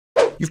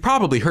You've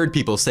probably heard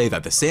people say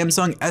that the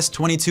Samsung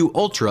S22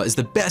 Ultra is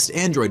the best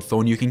Android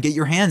phone you can get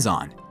your hands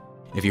on.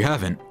 If you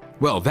haven't,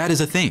 well, that is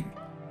a thing.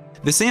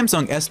 The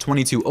Samsung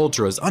S22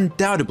 Ultra is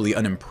undoubtedly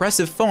an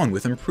impressive phone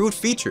with improved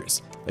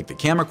features, like the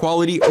camera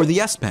quality or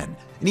the S Pen,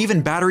 and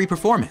even battery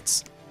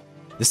performance.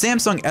 The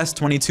Samsung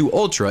S22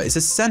 Ultra is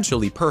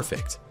essentially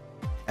perfect.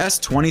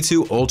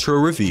 S22 Ultra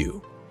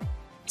Review.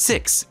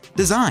 6.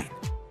 Design.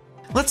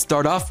 Let's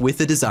start off with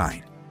the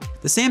design.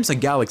 The Samsung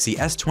Galaxy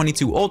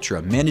S22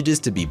 Ultra manages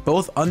to be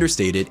both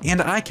understated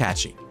and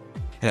eye-catching.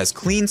 It has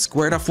clean,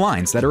 squared-off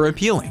lines that are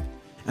appealing,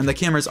 and the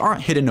cameras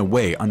aren't hidden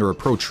away under a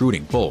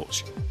protruding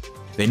bulge.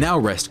 They now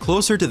rest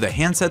closer to the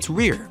handset's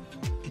rear.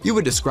 You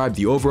would describe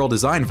the overall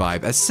design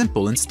vibe as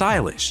simple and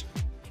stylish.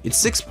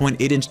 Its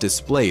 6.8-inch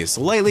display is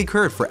slightly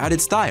curved for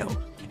added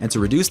style and to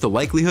reduce the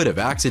likelihood of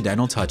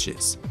accidental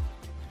touches.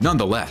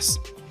 Nonetheless,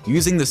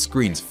 using the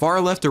screen's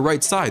far left or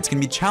right sides can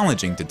be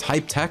challenging to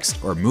type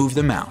text or move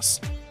the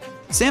mouse.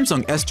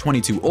 Samsung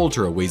S22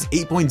 Ultra weighs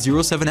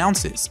 8.07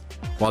 ounces,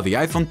 while the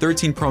iPhone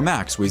 13 Pro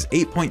Max weighs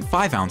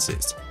 8.5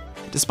 ounces.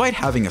 Despite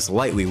having a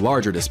slightly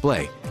larger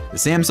display, the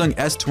Samsung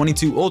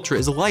S22 Ultra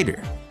is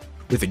lighter.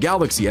 With the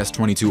Galaxy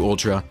S22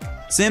 Ultra,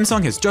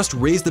 Samsung has just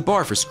raised the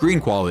bar for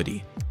screen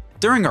quality.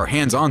 During our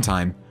hands-on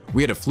time,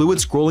 we had a fluid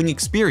scrolling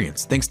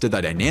experience thanks to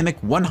the dynamic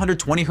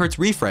 120Hz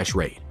refresh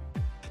rate.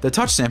 The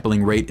touch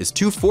sampling rate is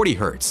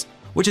 240Hz,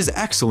 which is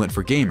excellent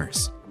for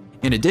gamers.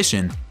 In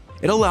addition,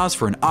 it allows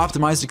for an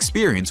optimized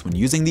experience when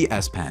using the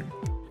S Pen.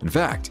 In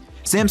fact,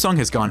 Samsung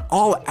has gone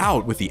all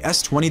out with the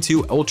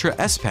S22 Ultra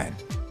S Pen.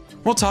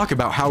 We'll talk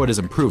about how it has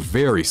improved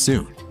very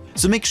soon,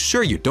 so make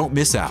sure you don't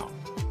miss out.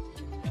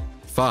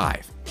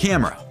 5.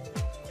 Camera.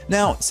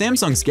 Now,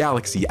 Samsung's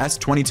Galaxy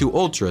S22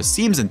 Ultra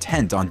seems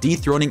intent on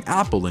dethroning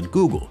Apple and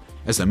Google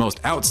as the most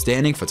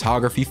outstanding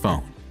photography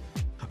phone.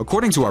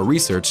 According to our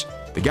research,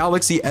 the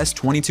Galaxy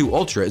S22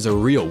 Ultra is a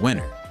real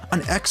winner,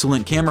 an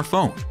excellent camera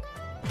phone.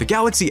 The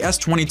Galaxy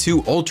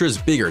S22 Ultra's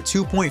bigger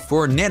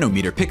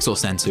 2.4nm pixel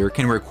sensor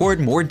can record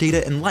more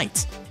data in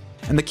light,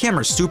 and the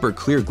camera's super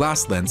clear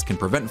glass lens can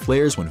prevent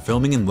flares when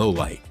filming in low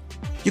light.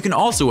 You can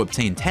also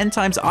obtain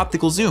 10x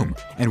optical zoom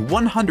and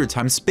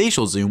 100x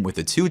spatial zoom with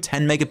the two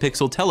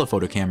 10-megapixel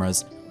telephoto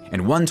cameras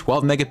and one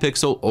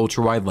 12-megapixel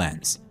ultra-wide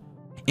lens.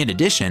 In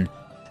addition,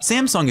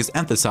 Samsung is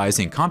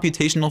emphasizing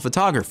computational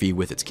photography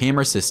with its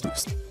camera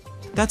systems.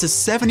 That's a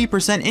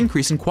 70%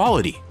 increase in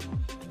quality.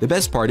 The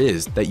best part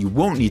is that you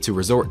won't need to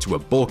resort to a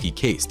bulky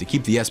case to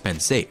keep the S Pen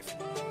safe.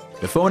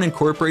 The phone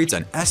incorporates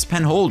an S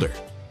Pen holder.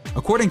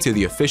 According to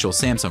the official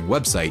Samsung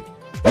website,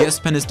 the S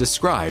Pen is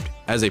described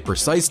as a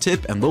precise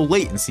tip and low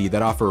latency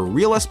that offer a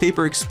real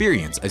S-paper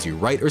experience as you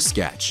write or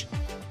sketch.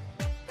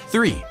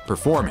 3.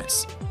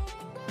 Performance.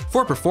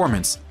 For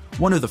performance,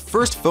 one of the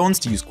first phones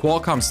to use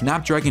Qualcomm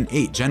Snapdragon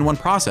 8 Gen 1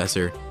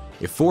 processor,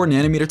 a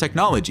 4nm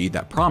technology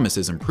that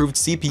promises improved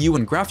CPU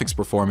and graphics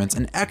performance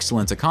and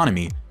excellent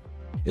economy,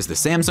 is the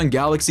Samsung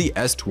Galaxy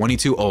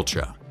S22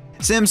 Ultra.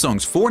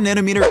 Samsung's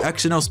 4nm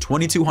Exynos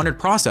 2200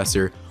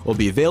 processor will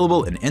be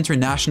available in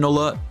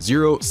international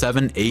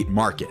 078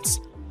 markets.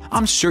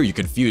 I'm sure you're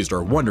confused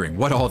or wondering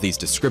what all these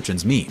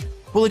descriptions mean.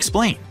 We'll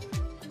explain.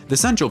 The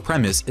central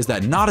premise is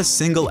that not a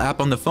single app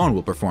on the phone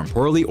will perform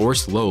poorly or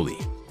slowly.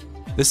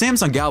 The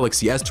Samsung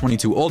Galaxy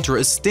S22 Ultra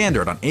is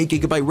standard on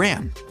 8GB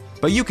RAM,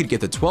 but you could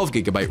get the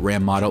 12GB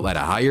RAM model at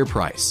a higher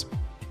price.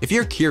 If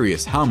you're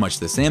curious how much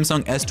the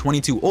Samsung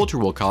S22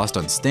 Ultra will cost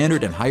on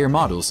standard and higher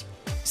models,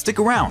 stick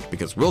around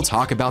because we'll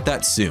talk about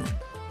that soon.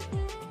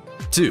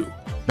 2.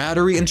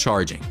 Battery and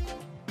charging.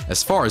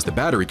 As far as the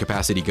battery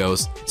capacity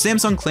goes,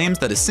 Samsung claims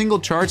that a single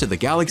charge of the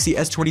Galaxy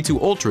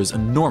S22 Ultra's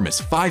enormous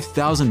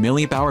 5000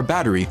 mAh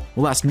battery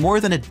will last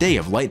more than a day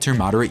of light to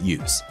moderate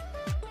use.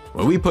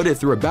 When we put it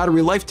through a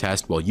battery life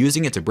test while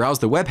using it to browse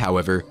the web,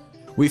 however,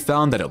 we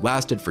found that it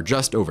lasted for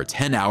just over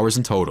 10 hours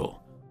in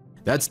total.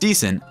 That's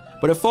decent,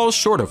 but it falls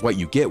short of what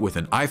you get with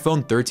an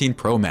iPhone 13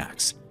 Pro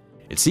Max.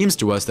 It seems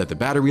to us that the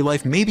battery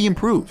life may be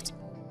improved.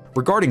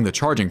 Regarding the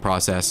charging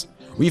process,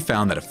 we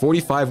found that a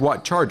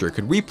 45-watt charger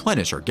could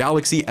replenish our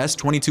Galaxy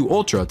S22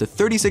 Ultra to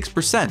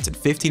 36% in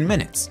 15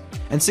 minutes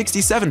and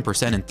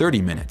 67% in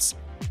 30 minutes.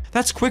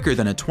 That's quicker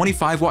than a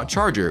 25-watt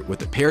charger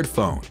with a paired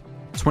phone,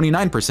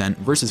 29%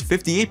 versus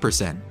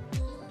 58%.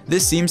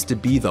 This seems to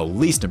be the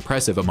least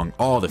impressive among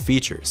all the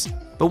features.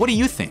 But what do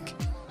you think?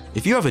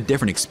 If you have a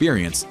different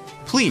experience,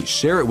 please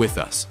share it with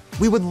us.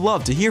 We would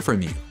love to hear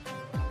from you.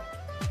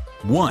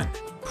 1.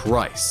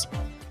 Price.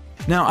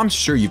 Now, I'm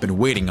sure you've been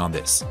waiting on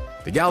this.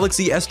 The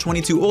Galaxy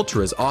S22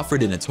 Ultra is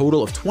offered in a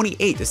total of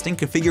 28 distinct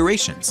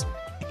configurations,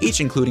 each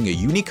including a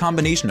unique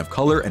combination of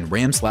color and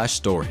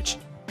RAM/storage.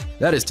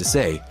 That is to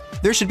say,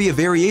 there should be a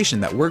variation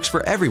that works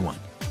for everyone.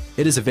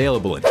 It is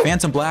available in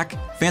Phantom Black,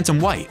 Phantom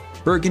White,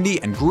 Burgundy,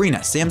 and Green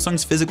at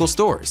Samsung's physical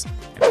stores,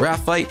 and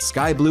Graphite,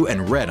 Sky Blue,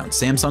 and Red on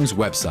Samsung's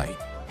website.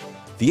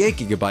 The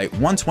 8GB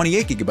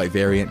 128GB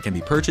variant can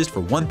be purchased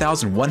for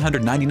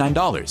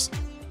 $1,199,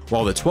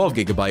 while the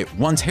 12GB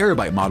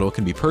 1TB model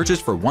can be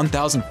purchased for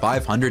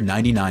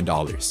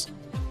 $1,599.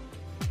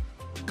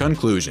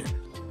 Conclusion.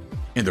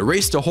 In the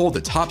race to hold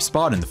the top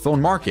spot in the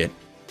phone market,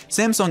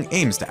 Samsung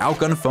aims to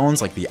outgun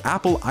phones like the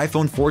Apple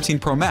iPhone 14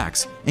 Pro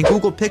Max and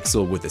Google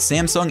Pixel with the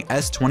Samsung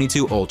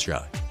S22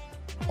 Ultra.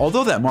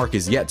 Although that mark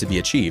is yet to be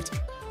achieved,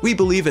 we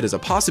believe it is a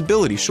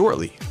possibility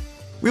shortly.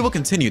 We will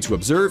continue to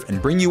observe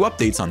and bring you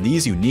updates on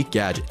these unique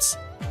gadgets.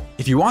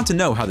 If you want to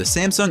know how the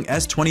Samsung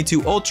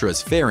S22 Ultra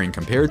is faring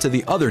compared to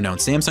the other known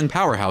Samsung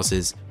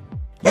powerhouses,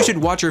 you should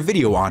watch our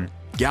video on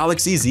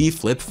Galaxy Z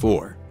Flip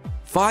 4,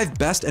 5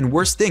 best and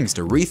worst things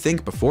to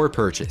rethink before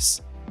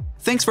purchase.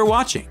 Thanks for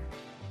watching.